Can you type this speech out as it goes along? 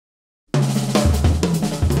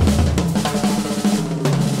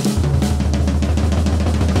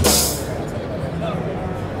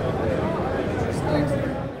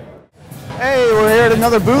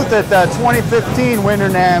another booth at the 2015 Winter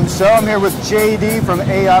NAMM show. I'm here with JD from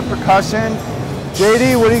Ayotte Percussion.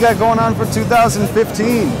 JD, what do you got going on for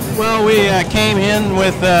 2015? Well, we came in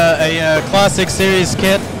with a classic series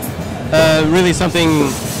kit, really something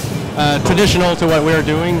traditional to what we're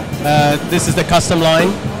doing. This is the custom line,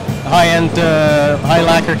 high-end, high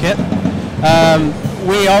lacquer kit.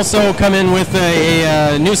 We also come in with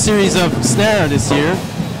a new series of snare this year,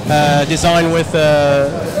 designed with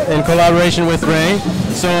in collaboration with Ray.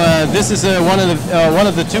 So this is one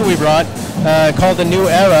of the two we brought, called the New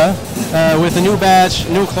Era, with a new badge,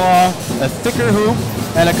 new claw, a thicker hoop,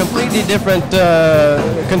 and a completely different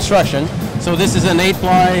construction. So this is an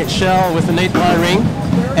 8-ply shell with an 8-ply ring,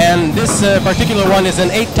 and this particular one is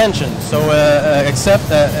an 8 tension. So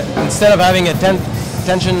instead of having a 10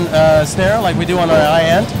 tension snare like we do on our high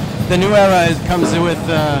end, the New Era comes with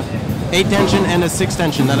 8 tension and a 6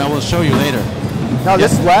 tension that I will show you later. Now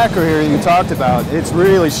this lacquer here you talked about, it's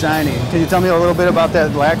really shiny. Can you tell me a little bit about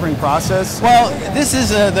that lacquering process? Well, this is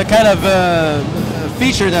the kind of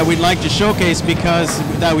feature that we'd like to showcase,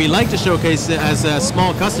 as a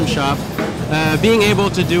small custom shop. Being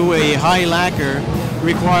able to do a high lacquer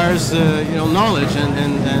requires knowledge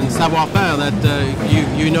and savoir-faire that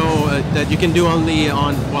you know that you can do only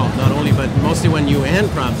on, well, not only, but mostly when you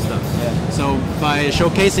handcraft stuff. Yeah. So by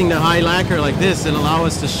showcasing the high lacquer like this, it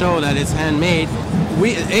allows us to show that it's handmade.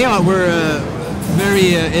 We Ayotte were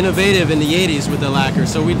very innovative in the 80s with the lacquer,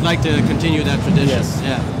 so we'd like to continue that tradition. Yes.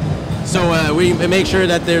 Yeah. So we make sure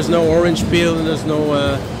that there's no orange peel and there's no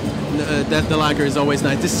that the lacquer is always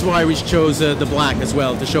nice. This is why we chose the black as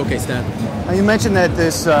well, to showcase that. Now you mentioned that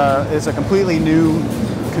this is a completely new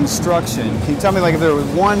construction. Can you tell me, like, if there was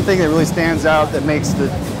one thing that really stands out that makes the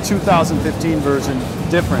 2015 version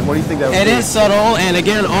different? What do you think that would be? It is subtle, and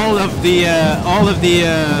again, all of the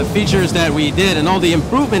features that we did and all the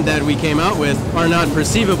improvement that we came out with are not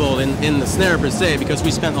perceivable in the snare per se, because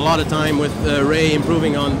we spent a lot of time with Ray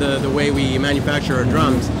improving on the way we manufacture our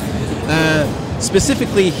drums.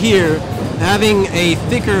 Specifically here, having a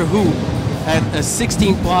thicker hoop, at a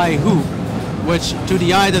 16-ply hoop, which to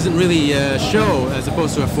the eye doesn't really show, as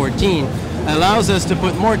opposed to a 14, allows us to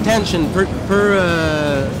put more tension per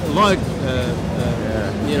lug,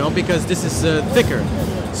 because this is thicker.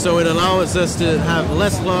 So it allows us to have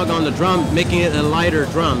less lug on the drum, making it a lighter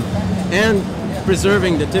drum, and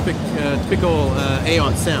preserving the typical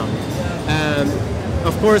Ayotte sound.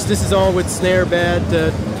 Of course, this is all with snare bed,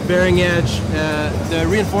 bearing edge. The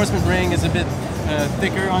reinforcement ring is a bit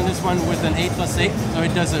thicker on this one with an 8+8, so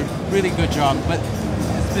it does a really good job. But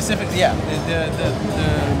specifically, yeah,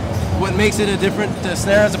 what makes it a different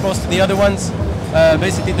snare as opposed to the other ones,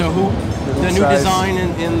 basically the hoop, the new design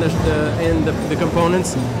in the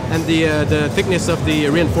components, and the thickness of the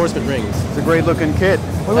reinforcement rings. It's a great looking kit.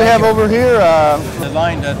 What do we have over here? The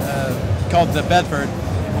line that called the Bedford,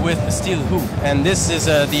 with the steel hoop, and this is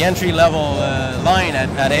the entry-level line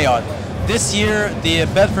at Ayotte. This year, the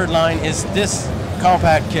Bedford line is this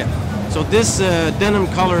compact kit. So this denim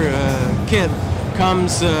color kit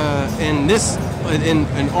comes in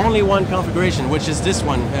only one configuration, which is this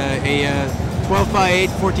one, a 12x8,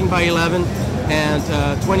 14x11, and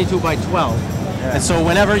 22x12. Yeah. And so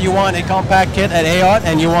whenever you want a compact kit at Ayotte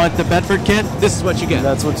and you want the Bedford kit, this is what you get.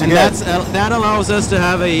 That's what you get. That allows us to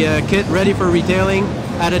have a kit ready for retailing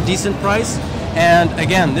at a decent price. And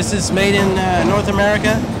again, this is made in North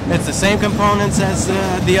America. It's the same components as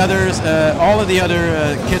the others, all of the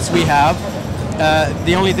other kits we have.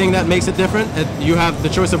 The only thing that makes it different, you have the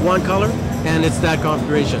choice of one color, and it's that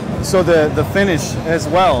configuration. So the finish as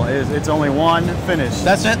well, it's only one finish.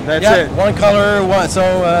 That's it. That's yeah, it. One color, one. So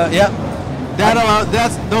yeah,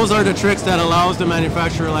 those are the tricks that allows the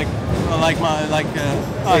manufacturer like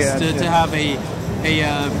us to have a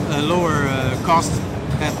lower cost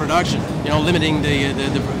at production. Limiting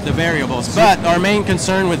the variables. But our main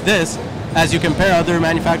concern with this, as you compare other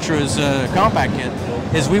manufacturers' compact kit,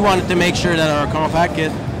 is we wanted to make sure that our compact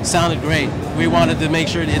kit sounded great. We wanted to make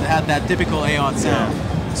sure that it had that typical Ayotte sound.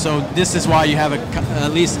 So this is why you have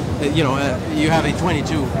at least you have a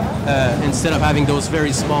 22 instead of having those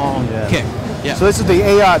very small kick. Yeah. So this is the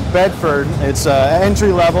Ayotte Bedford. It's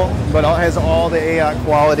entry level, but it has all the Ayotte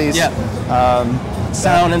qualities. Yeah.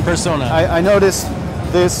 Sound and persona. I noticed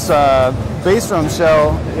this bass drum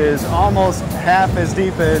shell is almost half as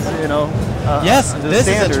deep as yes, this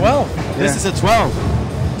standard. Is a 12. Yeah. This is a 12.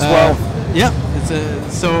 12. Yeah.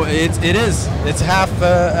 It's half.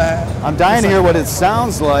 I'm dying to hear what it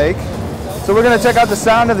sounds like. So we're going to check out the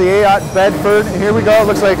sound of the Ayotte Bedford. Here we go. It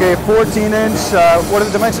looks like a 14-inch. What are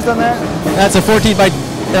the dimensions on that? That's a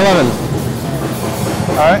 14x11.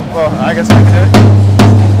 All right. Well, I guess I can do it.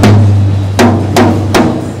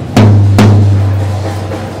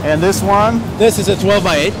 And this one? This is a 12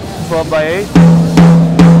 by 8. 12 by 8.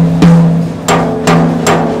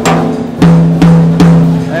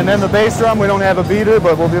 And then the bass drum, we don't have a beater,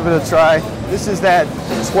 but we'll give it a try. This is that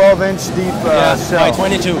 12-inch deep shell. By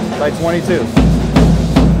 22. By 22.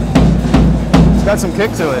 It's got some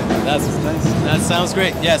kick to it. That sounds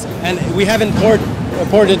great. Yes, and we haven't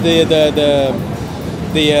ported the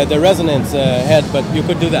resonance head, but you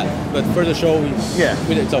could do that. But for the show, we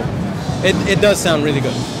did. So it does sound really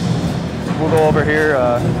good. We'll go over here.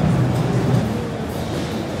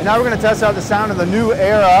 And now we're going to test out the sound of the new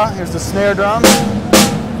era. Here's the snare drum.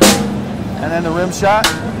 And then the rim shot.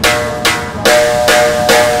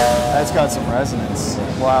 That's got some resonance.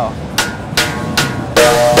 Wow.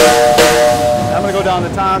 I'm going to go down the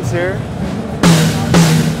toms here.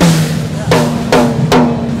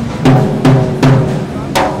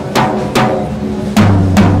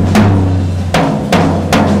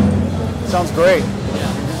 Sounds great.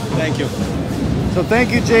 Thank you. So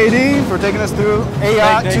thank you, JD, for taking us through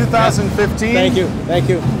Ayotte 2015. Thank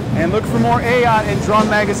you. And look for more Ayotte and Drum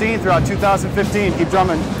Magazine throughout 2015. Keep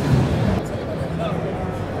drumming.